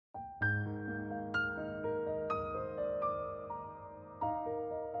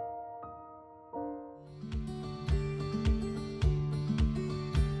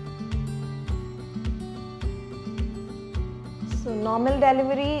So normal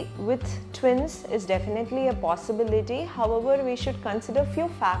delivery with twins is definitely a possibility. However, we should consider few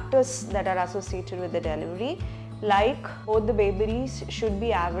factors that are associated with the delivery, like both the babies should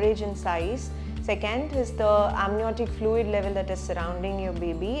be average in size. Second is the amniotic fluid level that is surrounding your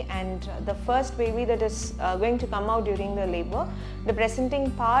baby, and the first baby that is going to come out during the labor, the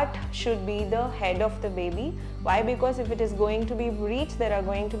presenting part should be the head of the baby. Why? Because if it is going to be breech, there are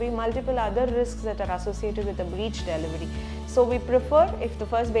going to be multiple other risks that are associated with the breech delivery. So we prefer, if the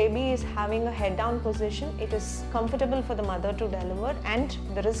first baby is having a head down position, it is comfortable for the mother to deliver and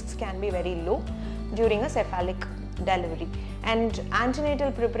the risks can be very low during a cephalic delivery. And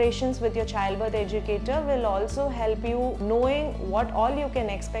antenatal preparations with your childbirth educator will also help you knowing what all you can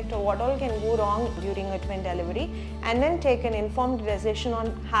expect or what all can go wrong during a twin delivery, and then take an informed decision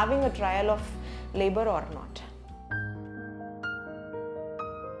on having a trial of labor or not.